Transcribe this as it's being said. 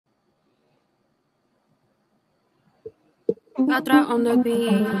Atrás on the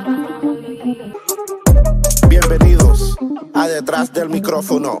beat. Bienvenidos a Detrás del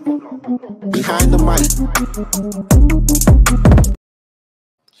Micrófono, Behind the Mic.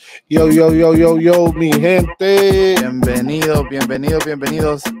 Yo, mi gente.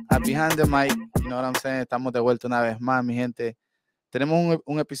 Bienvenidos a Behind the Mic. You know what I'm saying? Estamos de vuelta una vez más, mi gente. Tenemos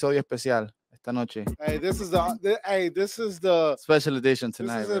un episodio especial esta noche. Hey, this is the Special edition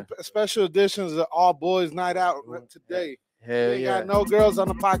tonight. This is a special edition of the All Boys Night Out today. Hell We yeah. got no girls on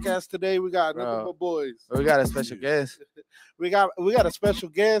the podcast today. We got nothing but boys. We got a special guest. We got a special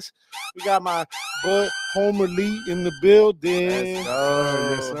guest. We got my boy Homer Lee in the building. Let's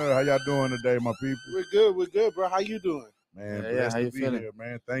go. Yes, sir. How y'all doing today, my people? We're good, bro. How you doing? Man, Yeah, blessed how you to be feeling? here,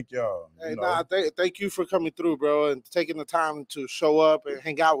 man. Thank y'all. Hey, thank you for coming through, bro, and taking the time to show up and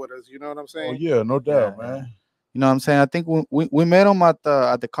hang out with us. You know what I'm Oh saying? yeah, no doubt, Yeah. man. You know what I'm saying? I think we met him at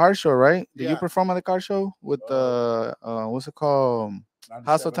the car show, right? Did you Yeah. perform at the car show with the what's it called?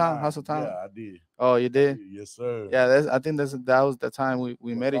 Hustle Town? 97.9. Hustle Town? Yeah, I did. Oh, you did? Yes, sir. Yeah, I think that was the time we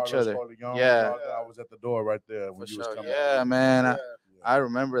With met each Carlos other. Corleone, Yeah. I was at the door right there For when you was sure. coming. Yeah, man. Yeah. I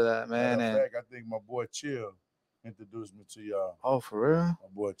remember that, man. Matter of And fact, I think my boy Chill introduced me to y'all. oh, for real? My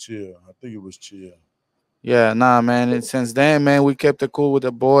boy Chill. I think it was Chill. Yeah, nah, man. And since then, man, we kept it cool with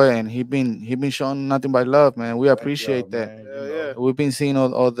the boy, and he been showing nothing but love, man. We Thank appreciate y'all, that. man. Yeah, You know, yeah. We've been seeing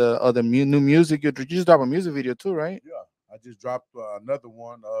all the new music. You just dropped a music video too, right? Yeah. I just dropped another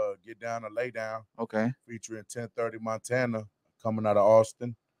one, Get Down and Lay Down, Okay. featuring 1030 Montana, coming out of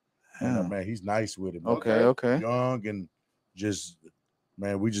Austin. And Yeah. man, he's nice with it. Man. Okay. Young and just,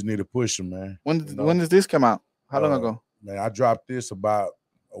 man, we just need to push him, man. When does this come out? How long ago? Man, I dropped this about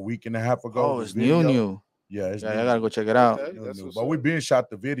a week and a half ago. Oh, this it's video. new. Yeah, it's Yeah, new. I gotta go check it out. Okay. New, That's new. what's But up. we been shot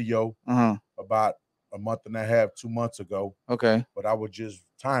the video about a month and a half, 2 months ago. Okay. But I was just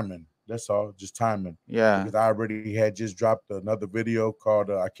timing. That's all, just timing. Yeah. Because I already had just dropped another video called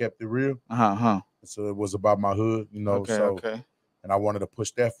I Kept It Real. So it was about my hood, you know. Okay. And I wanted to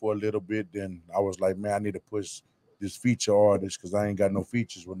push that for a little bit. Then I was like, man, I need to push this feature artist because I ain't got no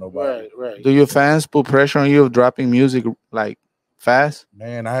features with nobody. Right. Do your fans put pressure on you of dropping music like fast?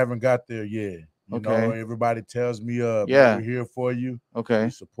 Man, I haven't got there yet. You know, Okay. everybody tells me, Yeah. man, we're here for you. Okay. We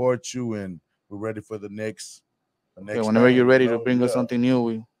support you, and we're ready for the next. Okay, whenever you're ready to know? bring us Yeah. something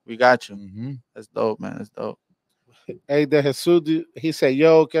new, we got you. Mhm. That's dope, man. That's dope. Hey, de Jesus, he said,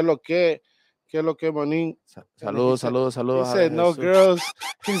 yo, ¿qué lo que, manín? Saludos. He said, no girls.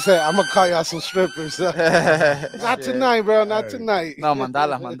 He said, I'm going to call y'all some strippers. Not tonight, bro. Not Hey. tonight. No,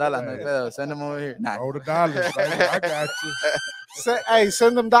 mandalas. No Hey. pedo. Send them over here. Nah. Roll the dollars, baby. I got you. Hey,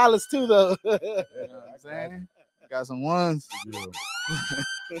 send them dollars too, though. You know what I'm saying? Got some ones.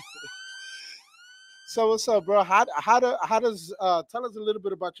 Yeah. So what's up, bro? How does tell us a little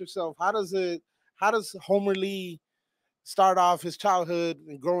bit about yourself? How does Homer Lee start off his childhood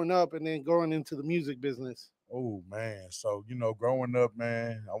and growing up and then going into the music business? Oh man, so growing up,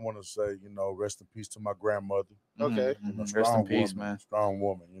 man, I want to say, rest in peace to my grandmother. Okay. You know, Rest in strong peace, woman, man. Strong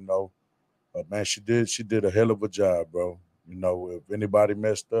woman, But man, she did a hell of a job, bro. If anybody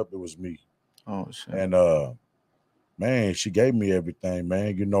messed up, it was me. Oh shit. And man, she gave me everything, man.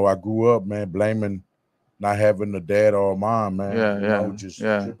 I grew up, man, blaming not having a dad or a mom, man. Yeah. Just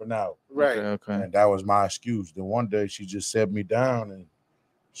Yeah. tripping out. Right. Okay. And that was my excuse. Then one day she just set me down and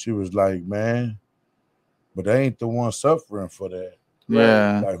she was like, man, but they ain't the one suffering for that.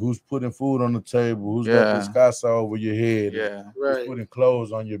 Yeah. Like who's putting food on the table? Who's got Yeah. this casa over your head? Yeah. Who's Right. putting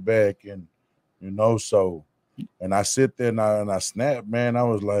clothes on your back? And so and I sit there and I snap, man. I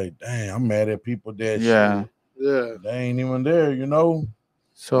was like, dang, I'm mad at people that Yeah. Yeah. they ain't even there,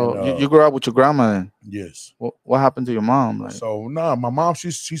 So And, you grew up with your grandma then? Yes. What happened to your mom? Like, So my mom,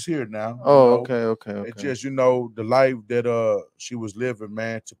 she's here now. oh, okay. It's just, the life that she was living,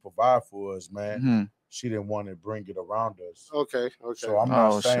 man, to provide for us, man. Mhm. She didn't want to bring it around us. Okay. So I'm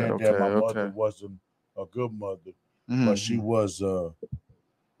not Oh, shit, saying that my okay, mother okay. wasn't a good mother, Mhm. but she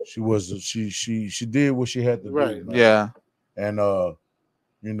did what she had to Right. do, man. Yeah. And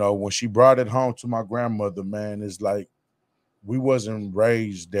when she brought it home to my grandmother, man, it's like we wasn't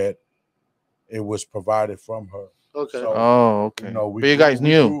raised that it was provided from her. Okay. So, Oh, okay. we But you guys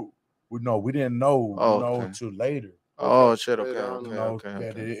knew. We didn't know, Oh, okay. till later. Oh shit. Okay. Later on,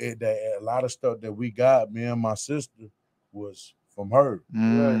 That a lot of stuff that we got, me and my sister, was from her.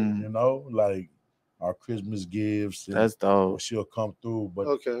 Mm, Like our Christmas gifts. And that's dope. she'll come through, but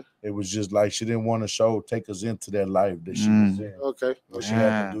Okay. it was just like she didn't want to take us into that life that she was in. Okay. What she had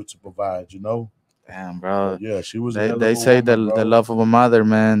Yeah. to do to provide, Damn, bro. But yeah, she was. a hell of They a say woman, the bro. love of a mother,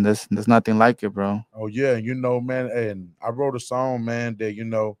 man. There's nothing like it, bro. Oh yeah, man, and I wrote a song, man, that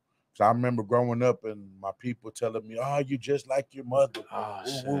So I remember growing up and my people telling me, "Oh, you just like your mother." Oh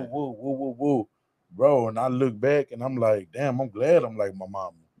Woo, shit. woo, woo, woo, woo, woo. Bro, and I look back and I'm like, damn, I'm glad I'm like my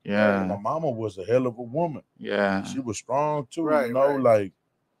mama. Yeah. My mama was a hell of a woman. Yeah. She was strong too, Right, you know, right. like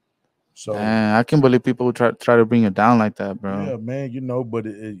so. Man, I can't believe people who try to bring you down like that, bro. Yeah, man, you know, but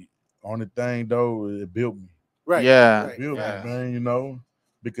only thing though, it built me. Right. Yeah. Right. Built Yeah. me, man, you know,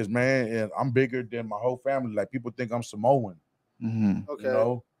 because man, and I'm bigger than my whole family. Like people think I'm Samoan, Hmm. Okay. you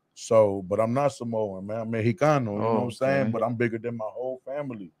know. So, but I'm not Samoan, man. I'm Mexicano, you know what I'm saying? Okay. But I'm bigger than my whole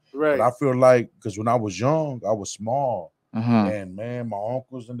family. Right. But I feel like because when I was young, I was small. Uh-huh. And man, my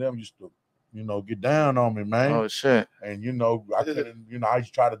uncles and them used to, get down on me, man. Oh shit. And I couldn't, I used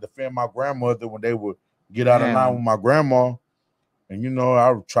to try to defend my grandmother when they would get out of line Damn. with my grandma. And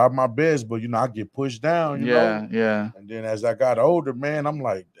I would try my best, but I get pushed down, Yeah, yeah. And then as I got older, man, I'm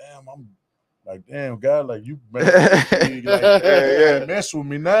like, damn, God, like you mess with me, like Yeah, you mess with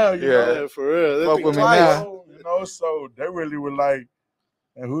me now, you Yeah. know. Yeah, for real. They Fuck think with me twice. now. So they really were like,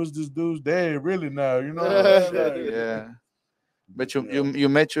 and who's this dude's dad really now? You know what Yeah. I'm saying? Like, Yeah. But yeah. you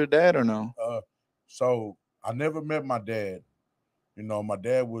met your dad or no? So I never met my dad. My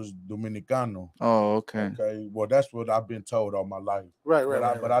dad was Dominicano. Oh, okay. Okay. Well, that's what I've been told all my life. Right, right,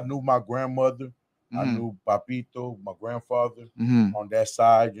 But right. I knew my grandmother. I Mhm. knew Papito, my grandfather, Mhm. on that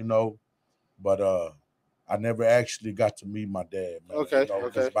side, But I never actually got to meet my dad, man. Okay, 'Cause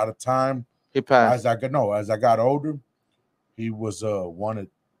okay. by the time He passed. as I got older, he was wanted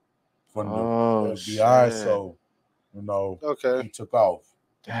from Oh, the FBI, shit. so Okay. he took off.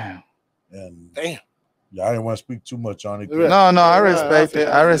 Damn. And Damn. yeah, I didn't want to speak too much on it. 'Cause- Yeah. No, I Yeah, respect feel it. you,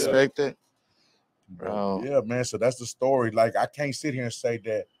 I feel you. respect it. But, Bro. yeah, man. So that's the story. Like I can't sit here and say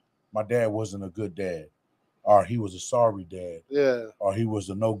that my dad wasn't a good dad, or he was a sorry dad, Yeah. or he was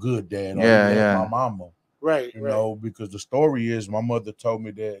a no good dad, or Yeah, he left yeah. my mama. Right, right. Because the story is my mother told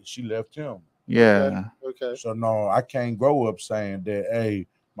me that she left him. Yeah. Okay. So no, I can't grow up saying that. Hey,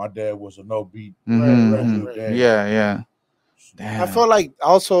 my dad was a no beat, Mhm, no right, good right. dad. Yeah, yeah. I Damn. feel like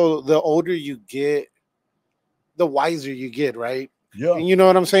also the older you get, the wiser you get, right? Yeah, And you know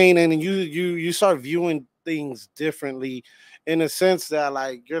what I'm saying? And you start viewing things differently in a sense that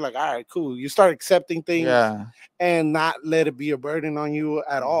like you're like, all right, cool. You start accepting things Yeah. and not let it be a burden on you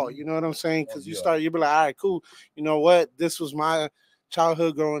at all. Mhm. You know what I'm saying? Oh, Because yeah. you be like, all right, cool. You know what? This was my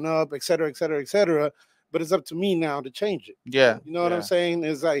childhood growing up, et cetera, et cetera, et cetera. But it's up to me now to change it. Yeah. You know what I'm yeah. saying?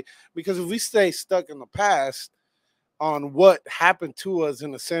 It's like because if we stay stuck in the past on what happened to us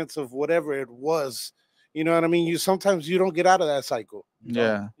in the sense of whatever it was, you know what I mean? Sometimes you don't get out of that cycle.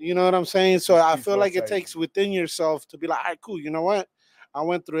 Yeah. You know what I'm saying? So Just I keeps feel like it rotating. takes within yourself to be like, all right, cool. You know what? I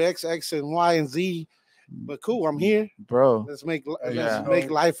went through X, X, and Y and Z, but cool, I'm here. Bro. Let's make Hey, let's yeah.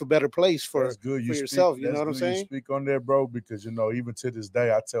 make life a better place for That's good. You speak. yourself. You That's know what I'm good. You saying? speak on that, bro. Because even to this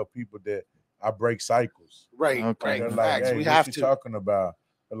day, I tell people that I break cycles. Right, Okay. right. They're Mhm. like, Facts. "Hey, We what have you to. talking about?"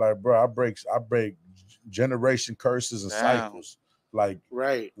 They're like, "Bro, I break generation curses and Damn. cycles. Like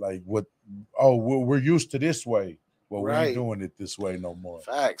Right, what? Oh, we're used to this way. Well, we ain't right. doing it this way no more.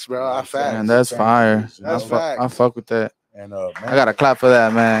 Facts, bro. You know what I I'm saying? Man, facts. The that's change fire. is, That's I facts. fuck with that. And I man, gotta clap for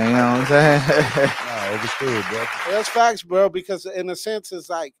that, man. You know what I'm saying? nah, overstood, bro. That's facts, bro. Because in a sense, it's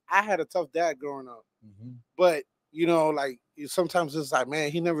like I had a tough dad growing up, Mhm. but like sometimes it's like,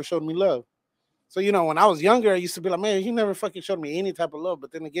 man, he never showed me love. So when I was younger, I used to be like, man, he never fucking showed me any type of love.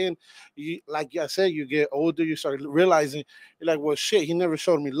 But then again, like I said, you get older, you start realizing you're like, well, shit, he never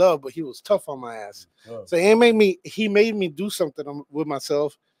showed me love, but he was tough on my ass. Tough. So he made me do something with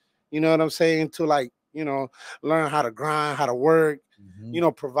myself. You know what I'm saying? To like, learn how to grind, how to work,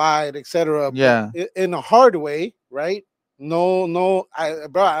 Mhm. provide, etc. Yeah. But in a hard way, right? No,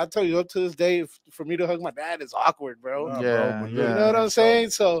 I tell you, up to this day, for me to hug my dad is awkward, bro. Nah, Yeah, bro, but look, You yeah. know what man, I'm saying?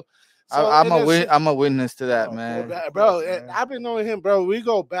 So I'm in a a sense, I'm a witness to that, Oh, man. of bro, course, man. I've been knowing him, bro. We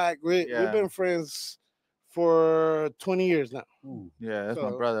go back. We've Yeah. been friends for 20 years now. Ooh. Yeah, that's my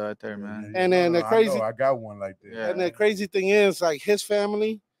So- brother right there, Yeah, man. yeah, And no, then no, the I crazy- know, I got one like that. Yeah. And the crazy thing is, like, his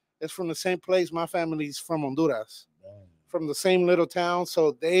family is from the same place. My family's from Honduras, Damn. from the same little town.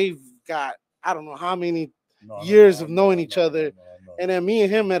 So they've got, I don't know how many No, years no, of knowing no, each no, other. no. And then me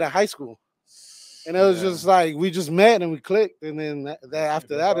and him met at high school. And it was Yeah. just like, we just met and we clicked. And then That's it. after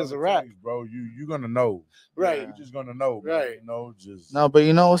That's that all is a it wrap. takes, bro. You're gonna know. Right. You're just gonna know, man. Right. Just No, but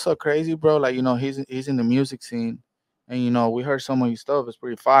you know what's so crazy, bro? Like, he's in the music scene, and we heard some of your stuff. It's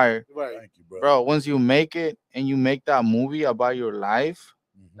pretty fire, Right. thank you, bro. bro. Once you make it and you make that movie about your life,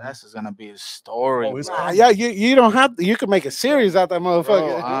 Mhm. that's just gonna be a story, Oh, it's bro. coming. Yeah, you don't have to. You can make a series out that Bro,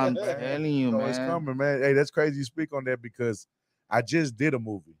 motherfucker. I'm Man, telling you, it's man. coming, man. Hey, that's crazy you speak on that because I just did a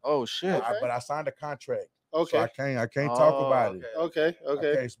movie. Oh shit. Okay. But I signed a contract Okay. So I can't talk about it. Okay. Okay.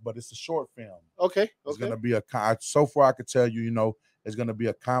 Okay, but it's a short film. Okay. It's Okay. gonna be so far I could tell you, it's gonna be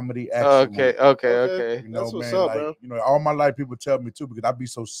a comedy action Okay, movie. okay, Okay. okay. That's what's Man, up, like bro. all my life people tell me too because I be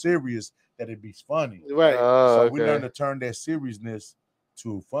so serious that it be funny. Right. Oh, So okay. we learn to turn that seriousness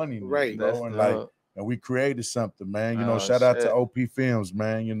to funniness, Right. That's and dope. and we created something, man. Oh, Shout out to shit. OP Films,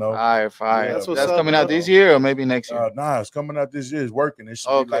 man. Fire, fire. Yeah, That's what's That's up, coming bro. out this year or maybe next year. Nah, it's coming out this year. It's working. It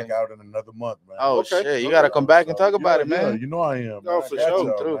should be like Okay. out in another month, man. Oh Okay, shit, you okay. gotta come back and So, talk about yeah, it, man. you know I am, man. Oh, I for got sure. y'all,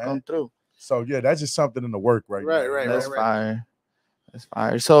 Come through, man. come through. So yeah, that's just something in the work right Right, now. right, That's right. fire. That's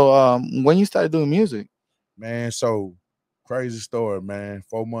fire. So, when you started doing music? Man, so crazy story, man.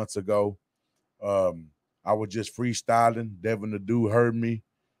 4 months ago, I was just freestyling. Devin the dude heard me,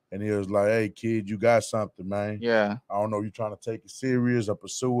 and he was like, "Hey, kid, you got something, man. Yeah. I don't know, you trying to take it serious or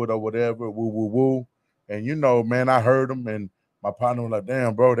pursue it or whatever, woo, woo, woo." And man, I heard him, and my partner was like,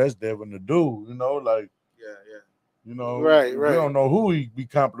 "Damn, bro, that's Devin the dude," like, Yeah, yeah. Right, we right. don't know who he be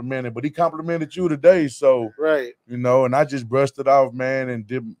complimenting, but he complimented you today, so Right. and I just brushed it off, man,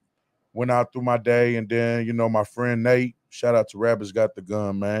 and went out through my day, and then my friend Nate, shout out to Rabbits Got the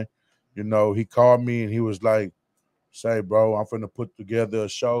Gun, man. He called me and he was like, "Say, bro, I'm finna put together a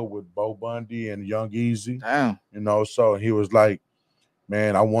show with Bo Bundy and Young Easy." Damn. So he was like,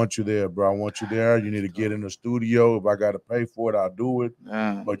 "Man, I want you there, bro. I want you there. You need to get in the studio. If I gotta pay for it, I'll do it."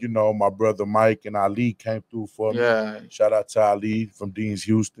 Yeah. But my brother Mike and Ali came through for me. Yeah. Shout out to Ali from Dean's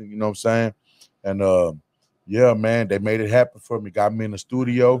Houston, you know what I'm saying? And yeah, man, they made it happen for me. Got me in the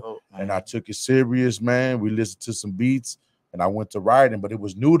studio, Oh, and man. I took it serious, man. We listened to some beats, and I went to writing, but it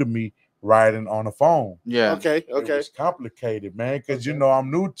was new to me writing on the phone. Yeah. Okay. It Okay. was complicated, man, because Okay. I'm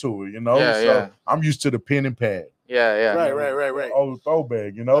new to it, Yeah, so yeah. I'm used to the pen and pad. Yeah, yeah. Right, right, right, right. Old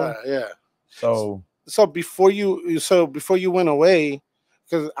throwback, Yeah. So So before you went away,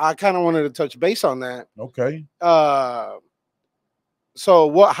 because I kind of wanted to touch base on that. okay.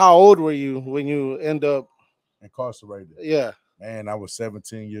 So how old were you when you end up? Incarcerated. Yeah. Man, I was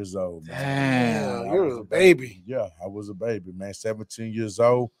 17 years old, man. Damn. I You're was a baby. Yeah, I was a baby, man. 17 years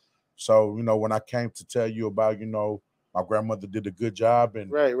old. So, when I came to tell you about, my grandmother did a good job,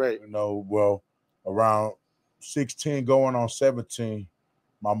 and Right, right. well, around 16 going on 17,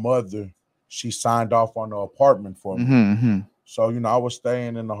 my mother, she signed off on the apartment for me. Mm-hmm. So, I was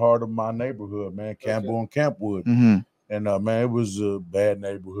staying in the heart of my neighborhood, man, Campbell and Campwood. Mm-hmm. And man, it was a bad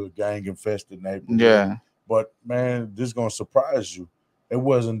neighborhood, gang infested neighborhood. Yeah. But man, this is gonna surprise you. It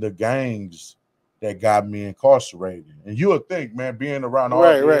wasn't the gangs that got me incarcerated. And you would think, man, being around all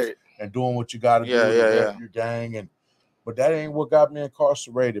Right, this right. and doing what you gotta Yeah, do to yeah, rep your gang, but that ain't what got me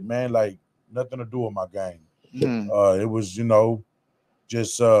incarcerated, man. Like nothing to do with my gang. Mm-hmm. It was,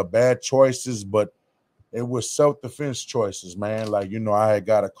 just bad choices, but it was self-defense choices, man. Like, I had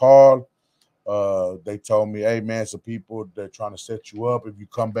got a call. They told me, "Hey, man, some people they're trying to set you up if you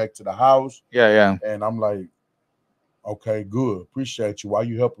come back to the house." Yeah, yeah. And I'm like, "Okay, good. Appreciate you. Why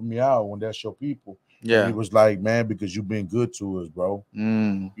you helping me out when that's your people?" And he Yeah. was like, "Man, because you've been good to us, bro.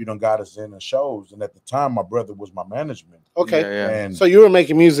 Mm. You done got us in the shows." And at the time, my brother was my management. Okay. Yeah, yeah. And So you were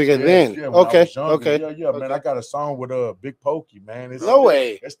making music yes, then? yeah, when I Okay. was younger, Okay. yeah, man. I got a song with Big Pokey, man. It's No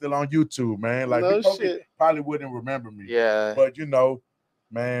way. It's still on YouTube, man. Like No Big Pokey shit. probably wouldn't remember me. Yeah. But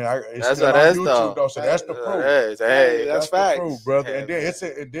man, it's That's still what on that's YouTube though. so that's the proof. Hey, Hey, That's that's the facts. proof, brother. Yeah, And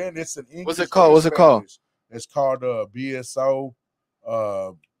then man. it's an English. What's it called? and What's it called? Spanish. It's called BSO.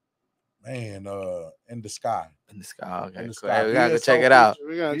 In the sky. In the sky. Okay. In the Cool. sky. Hey, we gotta go BSO check it out.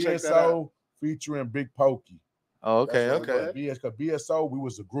 We're gonna check that out. BSO featuring Big Pokey. Oh, okay, That's what it okay. was. Because BSO, we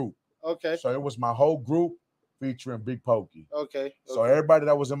was a group. Okay. So it was my whole group featuring Big Pokey. Okay. So everybody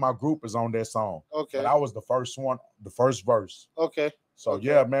that was in my group is on that song. Okay. But I was the first one, the first verse. Okay. So Okay.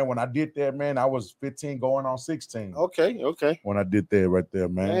 yeah, man, when I did that, man, I was 15 going on 16. Okay. Okay. When I did that right there,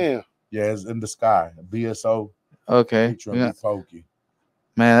 man. Damn. Yeah, it's in the sky. BSO Okay. featuring Yeah. Big Pokey.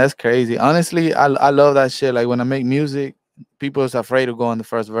 Man, that's crazy. Honestly, I love that shit. Like when I make music, people is afraid to go on the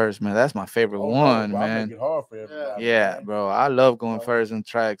first verse, man. That's my favorite one, bro, I man. make it hard for everybody. Yeah, man. bro. I love going So- first in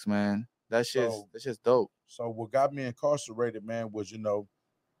tracks, man. That's just dope. So what got me incarcerated, man, was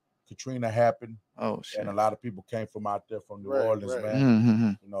Katrina happened, Oh shit. and a lot of people came from out there from New Right, Orleans, right.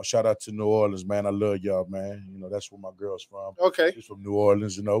 man. Mm-hmm. Shout out to New Orleans, man. I love y'all, man. That's where my girl's from. Okay. She's from New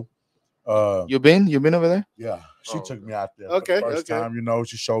Orleans, You been over there? Yeah, she Oh, took me out there Okay, for the first okay. time.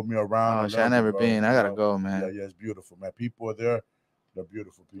 She showed me around. Oh I shit, I loved it, never bro, been. I gotta go, man. Yeah, it's beautiful, man. People are there. They're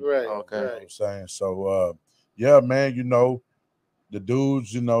beautiful people. Right. Okay. You know what Right. I'm saying? So, yeah, man, the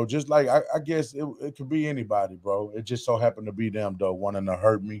dudes, just like, I guess it could be anybody, bro. It just so happened to be them, though, wanting to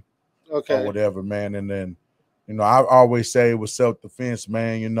hurt me or Okay. whatever, man. And then, I always say it was self-defense,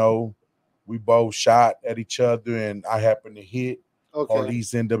 man, We both shot at each other, and I happened to hit. Okay.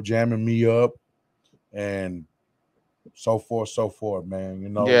 Police end up jamming me up, and so forth, man. You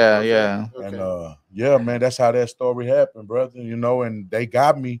know. Yeah, Okay. yeah. And Okay. yeah, man, that's how that story happened, brother. You know, and they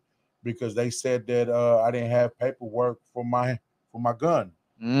got me because they said that I didn't have paperwork for my gun,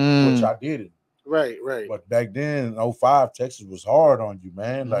 which I Mm. didn't. Right. Right. But back then, in '05, Texas was hard on you,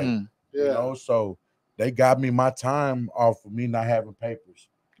 man. Like, Mhm. you Yeah. know, so they got me my time off of me not having papers.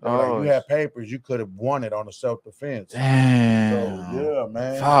 They were like, Oh, you had papers, you could have won it on a self-defense. So damn. yeah,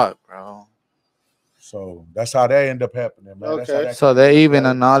 man. Fuck, bro. So that's how that ended up happening, man. That's how Okay. that So came they into even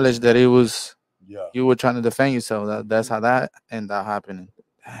play. acknowledged that it was Yeah. you were trying to defend yourself. That's how that ended up happening.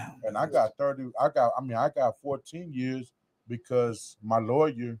 Damn. And I got 30, I got 14 years because my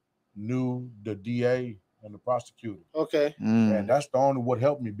lawyer knew the DA and the prosecutor. Okay. And Mm. that's the only what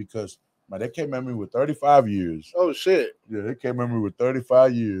helped me because man, they came at me with 35 years. Oh shit. Yeah, they came at me with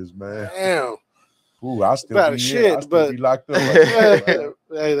 35 years, man. Damn. Ooh, I still About be shit, in. I still but- be locked up right now, man.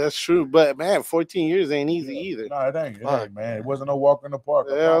 Hey, that's true. But man, 14 years ain't easy either. No, it ain't. It Fuck, ain't, man. It wasn't no walk in the park.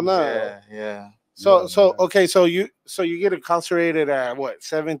 I Hell promise no. you, bro. Yeah, yeah. So Yeah, so man. okay, so you get incarcerated at what,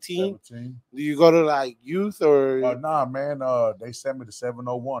 17? 17. Do you go to like youth or Nah, man. They sent me to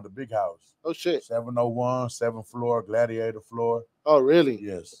 701, the big house. oh shit. 701, 7th floor, Gladiator floor. Oh really?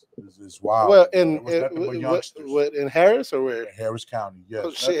 Yes, it's wild. Well, man. in It was nothing but youngsters. what in Harris or where? In Harris County, yes. Oh,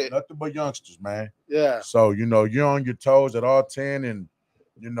 Nothing, shit. nothing but youngsters, man. Yeah. So, you know, you're on your toes at all 10, and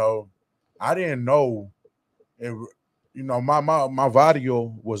you know, I didn't know it, you know, my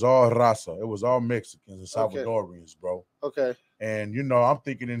barrio was all raza. It was all Mexicans and Okay. Salvadorians, bro. Okay. And you know, I'm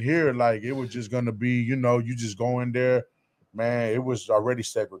thinking in here, like it was just gonna be, you know, you just go in there, man. It was already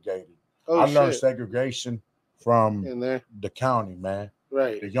segregated. Oh I learned shit. segregation from In there. the county, man.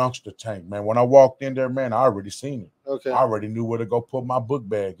 Right. The youngster tank, man. When I walked in there, man, I already seen it. Okay. I already knew where to go put my book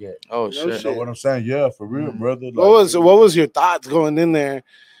bag at. Oh No shit. You know shit. what I'm saying? Yeah, for real, Mhm. brother. Like, What was your thoughts going in there?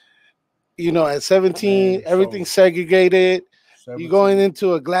 You know, at 17, Man, everything's so- segregated. 17? You going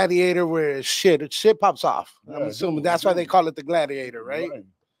into a gladiator where shit pops off. Yeah, I'm it assuming do, that's it why do. they call it the gladiator, right?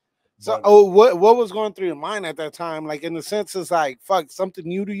 So, But, oh, what was going through your mind at that time? Like, in the sense, it's like, fuck, something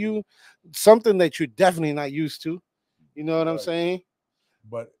new to you, something that you're definitely not used to. You know what I'm Right. saying?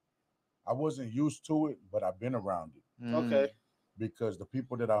 but I wasn't used to it, but I've been around it Mm. Okay. because the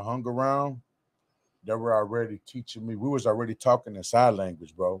people that I hung around, they were already teaching me. We was already talking in sign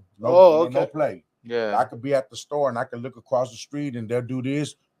language, bro. No Okay. play. Yeah. I could be at the store and I could look across the street and they'll do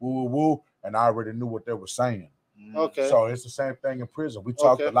this, woo, woo, woo, and I already knew what they were saying. Mm. Okay. So it's the same thing in prison. We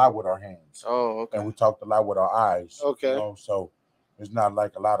talked a Okay. lot with our hands Oh, okay. and we talked a lot with our eyes. Okay. You know, so it's not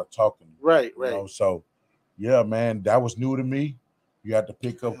like a lot of talking. Right, You right. know, so yeah, man, that was new to me. You had to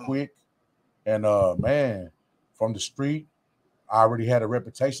pick up quick. And man, from the street, I already had a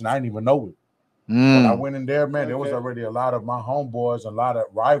reputation. I didn't even know it. When I Mm. went in there, man, there was Okay. already a lot of my homeboys, a lot of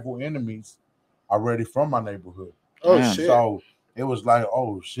rival enemies already from my neighborhood. Oh Damn. shit. So it was like,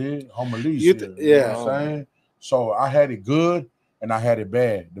 oh shit, homilies You here. th- You know yeah. what I'm saying? So I had it good and I had it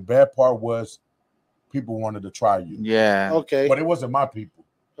bad. The bad part was people wanted to try you. Yeah. Okay. But it wasn't my people.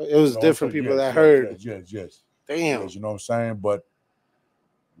 It was You know, different so people yes, that yes, heard. Yes. Damn. Yes, you know what I'm saying? But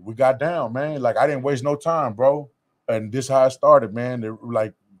we got down, man. Like I didn't waste no time, bro. And this how it started, man.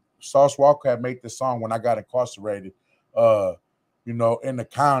 Like Sauce Walker had made this song when I got incarcerated. You know, in the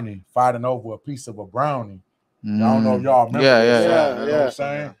county, fighting over a piece of a brownie. I don't know if y'all remember Yeah, this. yeah, song, yeah. you know what Yeah. I'm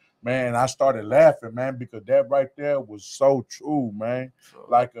saying? Man, I started laughing, man, because that right there was so true, man.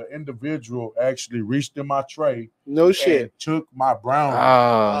 Like an individual actually reached in my tray No and shit. took my brownie.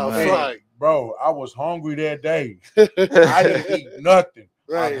 Oh, Oh, Man, man. fuck. bro, I was hungry that day. I didn't eat nothing.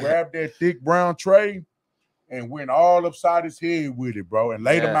 I Right. grabbed that thick brown tray and went all upside his head with it, bro, and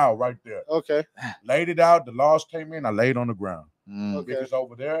laid him Yeah. out right there. Okay. Laid it out. The laws came in. I laid on the ground. Mm. Okay. Because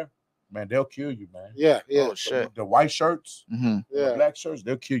over there, man, they'll kill you, man. Yeah. Yeah. Oh shit. The white shirts, Mm-hmm. the Yeah. black shirts,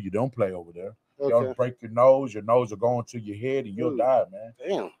 they'll kill you. Don't play over there. They'll Okay. break your nose. Your nose will go into your head, and you'll Ooh. die, man.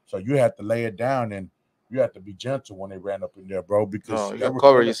 Damn. So you have to lay it down, and you have to be gentle when they ran up in there, bro. Because Oh, you they gotta were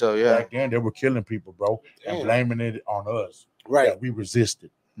cover killing- yourself, yeah. Back then, they were killing people, bro, and Damn. blaming it on us. Right. That we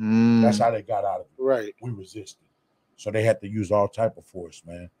resisted. Mm. That's how they got out of it. Right. We resisted. So they had to use all type of force,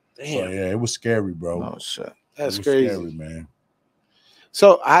 man. So Damn. yeah, it was scary, bro. Oh shit. That's It was crazy. scary, man.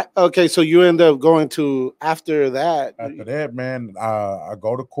 So so you end up going to after that. After that, man, I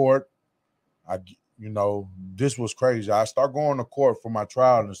go to court. You know, this was crazy. I start going to court for my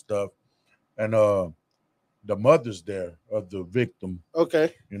trial and stuff, and the mother's there of the victim,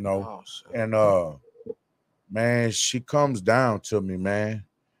 Okay. you know, Oh shit. and man, she comes down to me, man,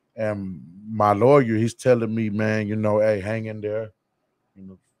 and my lawyer, he's telling me, man, you know, hey, hang in there, you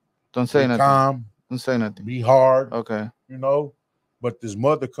know, Don't say be nothing. calm, Don't say nothing. be hard, Okay. you know. But this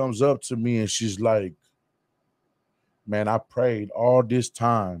mother comes up to me and she's like, man, I prayed all this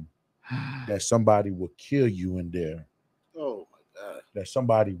time that somebody will kill you in there, Oh my God. that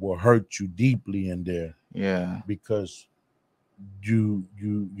somebody will hurt you deeply in there Yeah. because you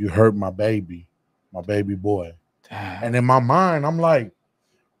hurt my baby boy. Damn. And in my mind, I'm like,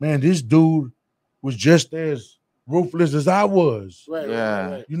 man, this dude was just as ruthless as I was. Right, Yeah.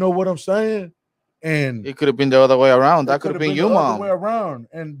 right, right. You know what I'm saying? And It could have been the other way around. it That could have been the you, other mom. way around.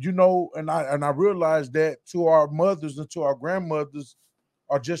 And you know, and I realized that to our mothers and to our grandmothers,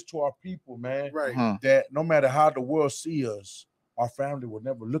 or just to our people, man, Right, Uh-huh. that no matter how the world see us, our family will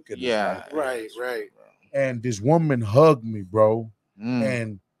never look at Yeah. us like that. right, right. And this woman hugged me, bro, Mm.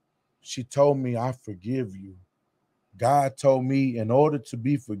 and she told me, I forgive you. God told me in order to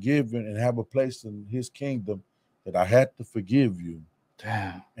be forgiven and have a place in his kingdom that I had to forgive you.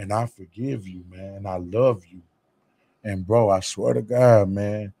 Damn. And I forgive you, man. And I love you. And bro, I swear to God,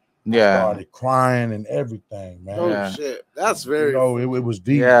 man, I Yeah. started crying and everything, man. Oh Yeah. shit. That's You very know, it was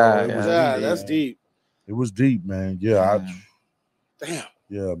deep, Yeah, bro. It yeah, was yeah, deep, that's man. deep. It was deep, man. Yeah, Damn.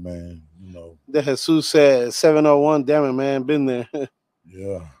 yeah, man. You know, The Jesus said 701. Damn it, man. Been there.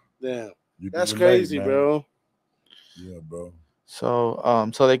 yeah. Damn. You can That's relate, crazy, man. bro. Yeah, bro.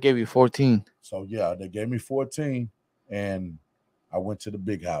 So they gave you 14. So yeah, they gave me 14 and I went to the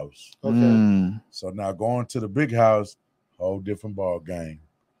big house. Okay. Mm. So now going to the big house, whole different ball game.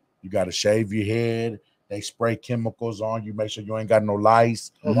 You got to shave your head. They spray chemicals on you. Make sure you ain't got no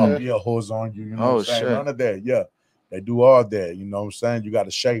lice or Okay. hose on you. You know Oh, what I'm saying? shit. None of that. Yeah. They do all that. You know what I'm saying? You got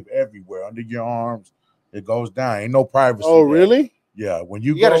to shave everywhere. Under your arms. It goes down. Ain't no privacy. Oh, there. really? Yeah. When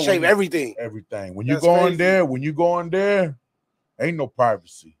you You go, gotta shave everything. everything. When you That's go in crazy. there, ain't no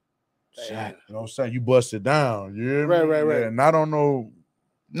privacy. Damn. Shit. You know what I'm saying? You bust it down. You hear Right, me? right, right. Yeah, and I don't know.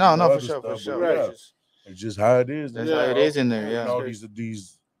 No, no, other for sure, stuff, for but sure. Right. yeah. It's just how it is. That's Yeah. how it is in there. Yeah. You Yeah. know,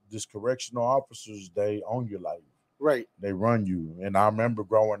 these correctional officers, they own your life. Right. They run you. And I remember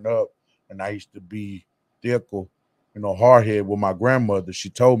growing up, and I used to be fickle, hard head with my grandmother. She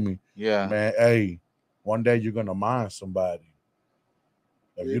told me, Yeah. man, hey, one day you're gonna mind somebody.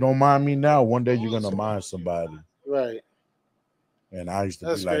 If you don't mind me now, one day you're gonna mind somebody. Right. And I used to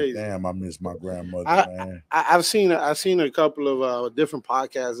That's be like, crazy. damn, I miss my grandmother, I- man. I've seen a couple of different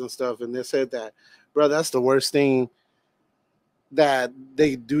podcasts and stuff, and they said that, bro, that's the worst thing that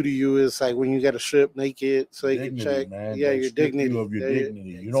they do to you is like when you get a strip naked so they can check. Man. Yeah, They your strip dignity. you of your They- dignity.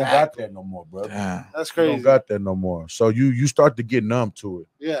 You don't got that no more, brother. Damn. That's You crazy. don't got that no more. So you start to get numb to it.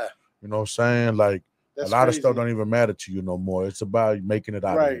 Yeah, You know what I'm saying? Like that's a lot crazy. of stuff don't even matter to you no more. It's about making it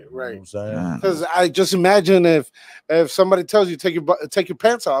out. Right, of you, right. You know what I'm saying? Yeah. Because I just imagine if somebody tells you take your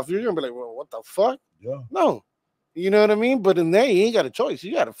pants off, you're gonna be like, well, what the fuck? Yeah. No, you know what I mean. But in there, you ain't got a choice.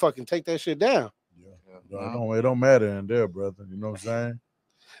 You got to fucking take that shit down. No, it don't matter in there, brother. You know what I'm saying?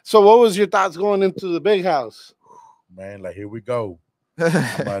 So, what was your thoughts going into the big house? Man, like here we go.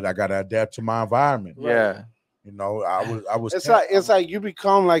 I gotta adapt to my environment. Yeah. You know, I was It's like you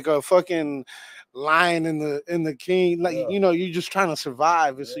become like a fucking lion in the king. Like Yeah. you're just trying to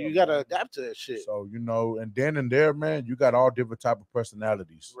survive, and so Yeah, you got to man. adapt to that shit. So, and then and there, man, you got all different type of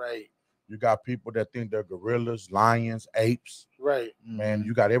personalities. Right, You got people that think they're gorillas, lions, apes. right, Man,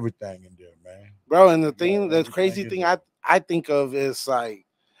 you got everything in there, man. bro. And the You got thing, the everything crazy in thing there. I think of is like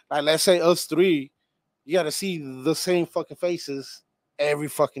let's say us three, you got to see the same fucking faces every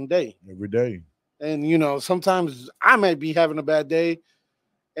fucking day. Every day. And sometimes I might be having a bad day,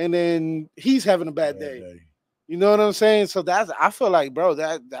 and then he's having a bad day. You know what I'm saying? So I feel like, bro,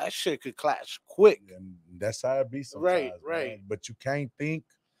 that shit could clash quick. And that's how it be sometimes. Right, man. right. But you can't think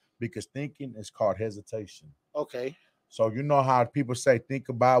because thinking is called hesitation. Okay. So you know how people say think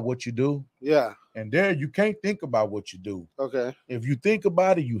about what you do? Yeah. And there you can't think about what you do. Okay. If you think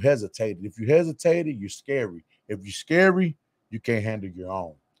about it, you hesitate. If you hesitated, you're scary. If you're scary, you can't handle your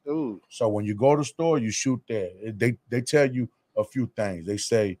own. Ooh. So when you go to the store, you shoot there. They tell you a few things. They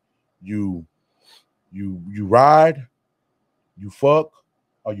say you ride, you fuck,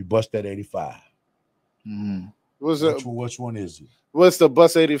 or you bust that 85. Mm. Which one is it? What's the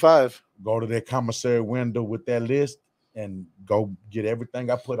bus 85? Go to that commissary window with that list and go get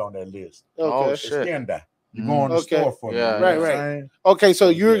everything I put on that list. Okay. Oh, shit. Extenda. You go in the Okay. store for me. Yeah, You know right, what I'm right. saying? Okay, so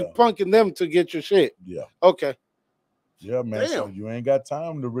you're Yeah. punking them to get your shit. Yeah. Okay. Yeah, man. So Damn. you ain't got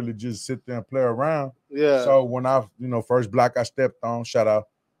time to really just sit there and play around. Yeah. So when first block I stepped on, shout out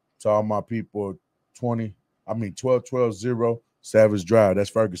to all my people, 12-12-0, Savage Drive.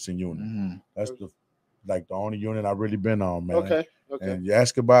 That's Fergusson unit. Mm-hmm. That's the only unit I really been on, man. Okay. And you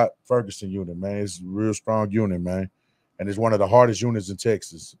ask about Fergusson unit, man. It's a real strong unit, man. And it's one of the hardest units in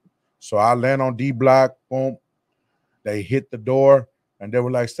Texas. So I land on D block, boom. They hit the door and they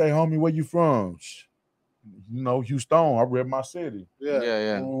were like, "Say, homie, where you from?" You know, Houston. I read my city. Yeah.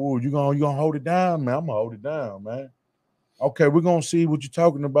 Yeah. Ooh, you gonna hold it down, man? I'm gonna hold it down, man. Okay, we're gonna see what you're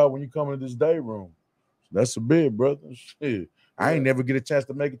talking about when you come into this day room. That's a bit, brother. Shit. I ain't never get a chance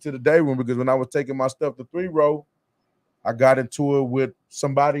to make it to the day room because when I was taking my stuff to 3-row, I got into it with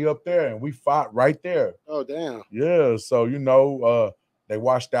somebody up there and we fought right there. Oh, damn. Yeah, so you know, they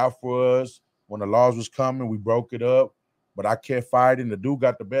watched out for us. When the laws was coming, we broke it up. But I kept fighting. The dude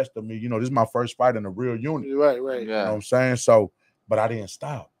got the best of me. You know, this is my first fight in a real unit. Right. You know what I'm saying? So, but I didn't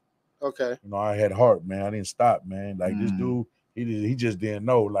stop. Okay. You know, I had heart, man. I didn't stop, man. Like this dude, he just didn't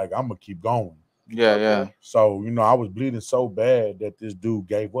know. Like, I'm gonna keep going. Yeah. So, you know, I was bleeding so bad that this dude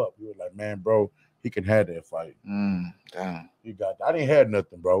gave up. He was like, man, bro, he can have that fight. Damn. He got I didn't have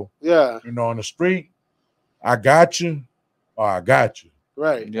nothing, bro. Yeah. You know, on the street, I got you or I got you.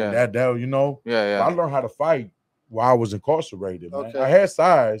 Right. Yeah. And that you know, Yeah. I learned how to fight while I was incarcerated, man. Okay. I had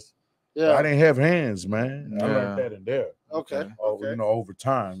size, Yeah. but I didn't have hands, man. I Yeah. learned that in there. Okay. You know, over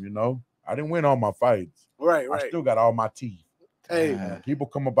time, you know. I didn't win all my fights. Right. I still got all my teeth. Hey, Man, people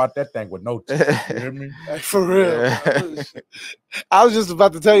come about that thing with no teeth. You hear me? for real. Yeah. I was just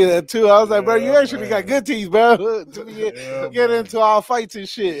about to tell you that too. I was like, bro, you Yeah, actually got man. good teeth, bro. To be Yeah, get man. into all fights and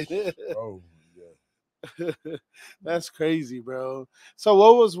shit. Oh, yeah. That's crazy, bro. So,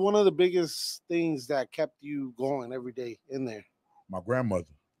 what was one of the biggest things that kept you going every day in there? My grandmother.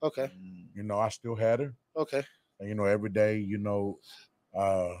 Okay. You know, I still had her. Okay. And, you know, every day, you know,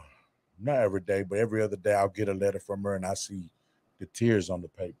 not every day, but every other day I'll get a letter from her and I see the tears on the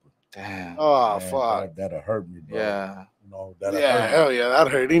paper. Damn. Oh, Man, fuck. That'll hurt me, bro. Yeah. You know, that'll Yeah, hurt me. hell yeah. That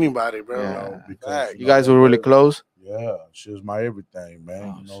hurt anybody, bro. You Yeah. know, because Facts. You guys were really close? Yeah, she was my everything, man.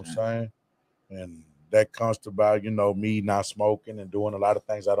 Oh, you know shit. what I'm saying? And that comes to about, you know, me not smoking and doing a lot of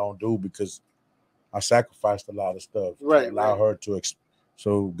things I don't do because I sacrificed a lot of stuff Right, to allow her to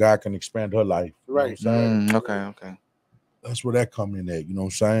so God can expand her life. You know what I'm Right. saying? Okay. That's where that come in at, you know what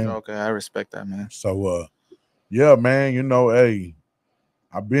I'm saying? Okay, I respect that, man. So yeah, man, you know, hey,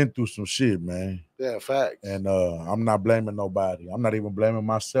 I've been through some shit, man. Yeah, facts. And I'm not blaming nobody. I'm not even blaming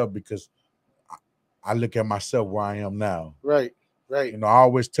myself because I look at myself where I am now. Right. You know, I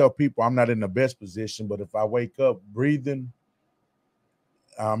always tell people I'm not in the best position, but if I wake up breathing,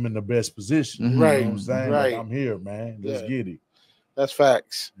 I'm in the best position. Mhm. Right. You know what I'm saying? Right. Like, I'm here, man. Let's Yeah. get it. That's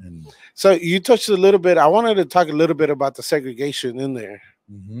facts. And So you touched a little bit. I wanted to talk a little bit about the segregation in there.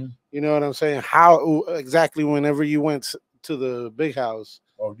 You know what I'm saying? How exactly whenever you went to the big house,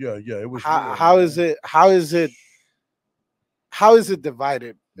 oh yeah, it was how, real, how man. is it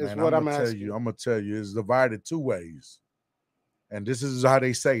divided? Is Man, what I'm gonna asking. I'm gonna tell you, it's divided two ways. And this is how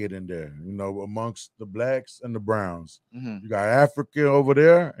they say it in there, you know, amongst the blacks and the browns. Mhm. You got Africa over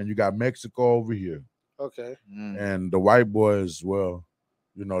there and you got Mexico over here. Okay. And the white boys, well,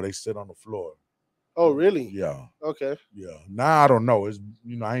 you know, they sit on the floor. Oh, really? Yeah. Okay. Yeah. Now I don't know. It's,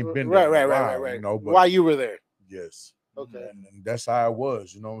 you know, I ain't been there. Right. You know, but While you were there. yes. Okay. And that's how it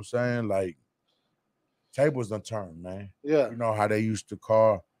was, you know what I'm saying? Like, tables done turned, man. Yeah. You know how they used to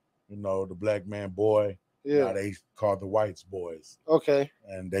call, you know, the black man boy. Yeah. Now they call the whites boys. Okay.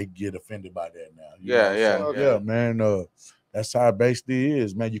 And they get offended by that now. you Yeah, know? yeah, So, okay. yeah, man. That's how it basically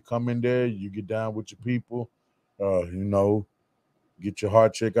is, man. You come in there, you get down with your people, you know, get your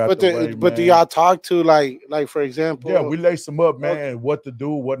heart check out But the way, but do man. y'all talk to like for example? Yeah, we lace them up, man. Okay. What to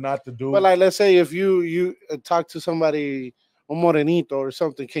do, what not to do. But like, let's say if you talk to somebody, a morenito or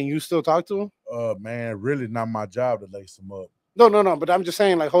something, can you still talk to him? Man, really not my job to lace them up. No. But I'm just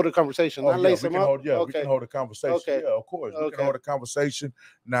saying, like, hold a conversation, not lace we him can up. hold, we Okay. can hold a conversation. Okay. Yeah, of course. We Okay. can hold a conversation.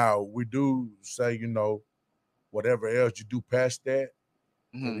 Now, we do say, you know, whatever else you do past that,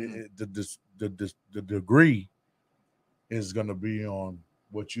 the degree is gonna be on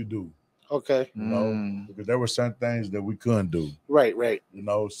what you do. Okay. You know, because there were certain things that we couldn't do. Right. You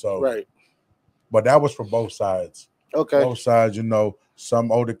know, so Right. but that was for both sides. Okay. Both sides, you know, some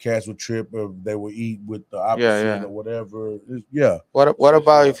older cats would trip if they would eat with the opposite or whatever. Yeah. What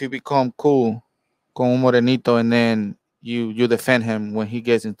about if you become cool con un morenito and then you defend him when he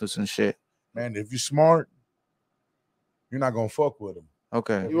gets into some shit? Man, if you're smart, you're not gonna fuck with him.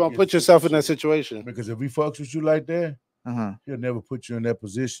 Okay. You won't put yourself in that situation. Because if he fucks with you like that, Uh-huh. he'll never put you in that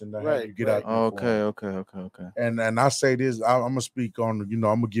position to have Right, you get right. out there. Okay. And I say this, I'm gonna speak on, you know,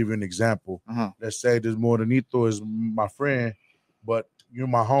 I'm gonna give you an example. Uh-huh. Let's say this Morenito is my friend, but you're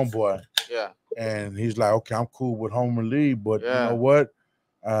my homeboy. Yeah. And he's like, okay, I'm cool with Homer Lee, but you Yeah. know what?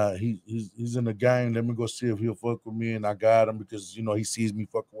 He's in the gang. Let me go see if he'll fuck with me, and I got him because you know he sees me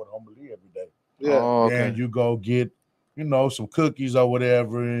fucking with Homer Lee every day. Yeah. Oh, okay. And you go get, you know, some cookies or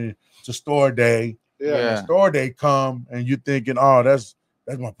whatever, and to store day. Yeah. And store day come and you thinking, oh, that's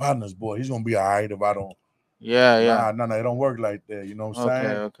my partner's boy. He's gonna be all right if I don't. Yeah. Nah, it don't work like that. You know what I'm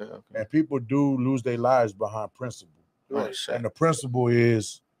saying? Okay. And people do lose their lives behind principle. Right. Oh, shit. And the principle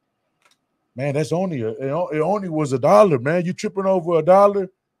is, man, that's only it only was $1, man. You tripping over $1?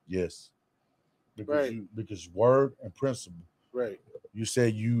 Yes. Because word and principle. Right. You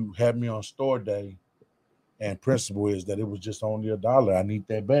said you had me on store day, and principle is that it was just only $1. I need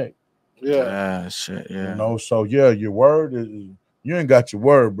that back. Yeah. Shit. Yeah. You know, so yeah, your word is you ain't got your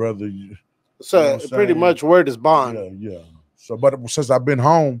word, brother. So pretty much word is bond. Yeah. So, but since I've been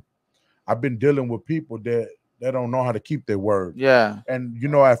home, I've been dealing with people that don't know how to keep their word. Yeah. And you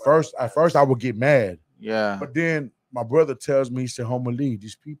know, at first I would get mad. Yeah. But then my brother tells me, he said, Homer Lee,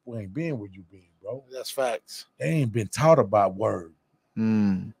 these people ain't been where you been, bro. That's facts. They ain't been taught about word.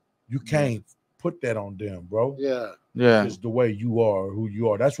 Mm. You can't put that on them, bro. Yeah. It's the way you are, who you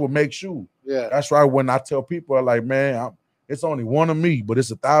are. That's what makes you. Yeah. That's why when I tell people, I'm like, man, it's only one of me, but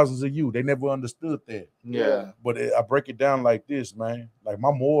it's thousands of you. They never understood that. Yeah. But I break it down like this, man. Like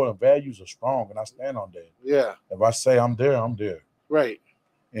my moral values are strong, and I stand on that. Yeah. If I say I'm there, I'm there. Right.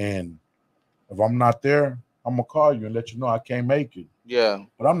 And if I'm not there, I'm gonna call you and let you know I can't make it. Yeah.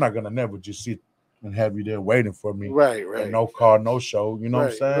 But I'm not gonna never just sit and have you there waiting for me. Right. And no call, no show. You know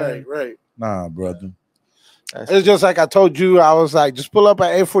what I'm saying? Right. Nah, brother. It's just like I told you. I was like, just pull up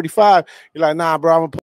at 8:45. You're like, nah, bro. I'm gonna